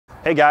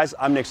Hey guys,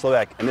 I'm Nick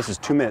Slovak, and this is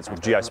 2 Minutes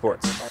with GI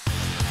Sports.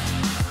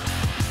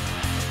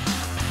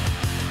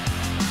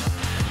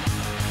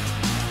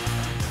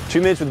 2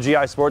 Minutes with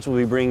GI Sports will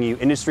be bringing you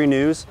industry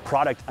news,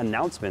 product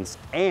announcements,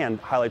 and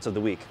highlights of the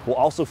week. We'll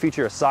also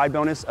feature a side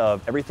bonus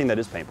of everything that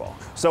is paintball.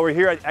 So we're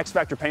here at X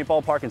Factor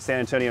Paintball Park in San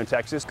Antonio,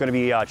 Texas. Going to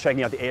be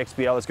checking out the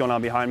AXBL that's going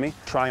on behind me,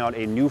 trying out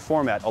a new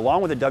format,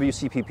 along with the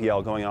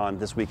WCPPL going on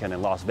this weekend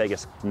in Las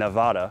Vegas,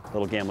 Nevada, a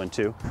little gambling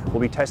too. We'll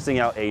be testing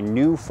out a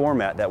new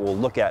format that will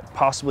look at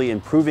possibly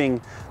improving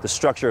the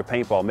structure of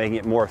paintball, making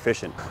it more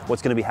efficient.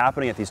 What's going to be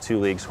happening at these two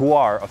leagues, who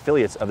are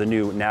affiliates of the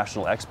new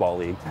National AXBL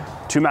League.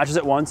 2 matches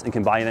at once and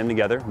combining them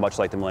together, much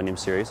like the Millennium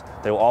Series.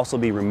 They will also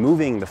be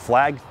removing the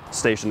flag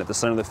station at the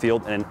center of the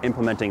field and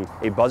implementing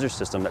a buzzer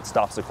system that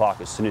stops the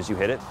clock as soon as you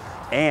hit it.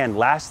 And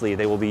lastly,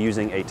 they will be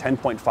using a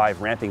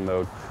 10.5 ramping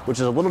mode, which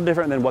is a little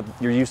different than what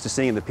you're used to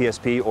seeing in the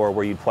PSP or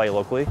where you'd play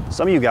locally.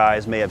 Some of you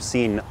guys may have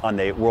seen on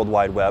the World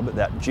Wide Web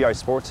that GI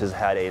Sportz has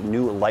had a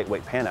new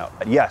lightweight pan out.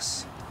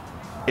 Yes,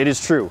 it is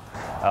true.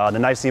 The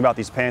nice thing about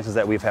these pants is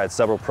that we've had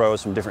several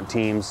pros from different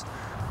teams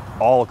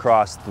all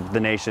across the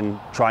nation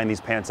trying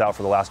these pants out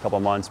for the last couple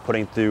of months,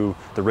 putting through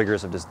the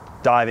rigors of just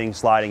diving,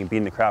 sliding, and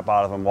beating the crap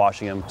out of them,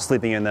 washing them,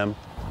 sleeping in them,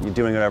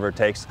 doing whatever it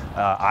takes.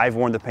 I've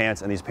worn the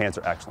pants, and these pants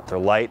are excellent. They're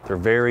light, they're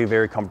very,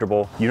 very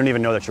comfortable. You don't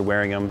even know that you're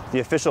wearing them. The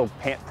official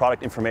pant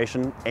product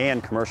information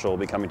and commercial will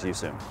be coming to you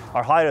soon.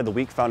 Our highlight of the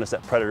week found us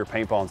at Predator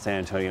Paintball in San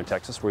Antonio,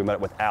 Texas, where we met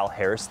with Al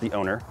Harris, the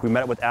owner. We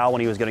met with Al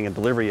when he was getting a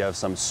delivery of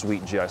some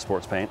sweet GI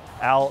Sportz paint.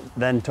 Al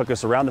then took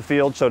us around the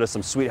field, showed us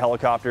some sweet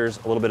helicopters,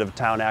 a little bit of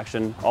town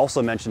action.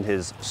 Also mentioned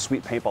his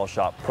sweet paintball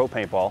shop, Pro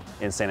Paintball,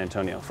 in San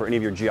Antonio. For any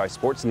of your GI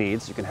Sportz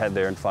needs, you can head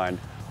there and find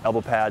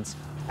elbow pads,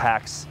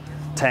 packs,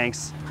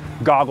 tanks,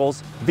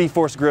 goggles,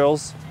 V-Force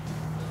grills,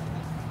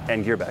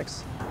 and gear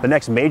bags. The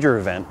next major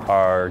event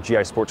our GI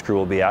Sportz crew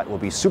will be at will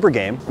be Super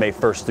Game, May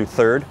 1st through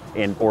 3rd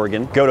in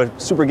Oregon. Go to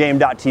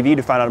supergame.tv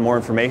to find out more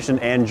information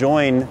and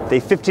join the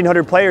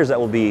 1,500 players that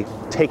will be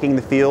taking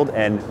the field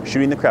and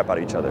shooting the crap out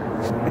of each other.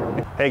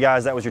 Hey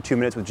guys, that was your 2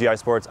 Minutes with GI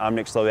Sportz. I'm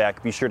Nick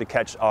Slovak. Be sure to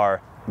catch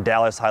our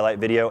Dallas highlight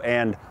video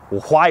and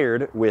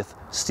Wired with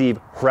Steve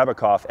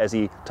Hrabakoff as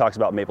he talks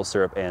about maple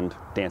syrup and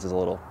dances a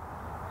little,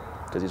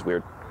 because he's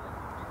weird.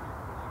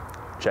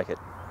 Check it.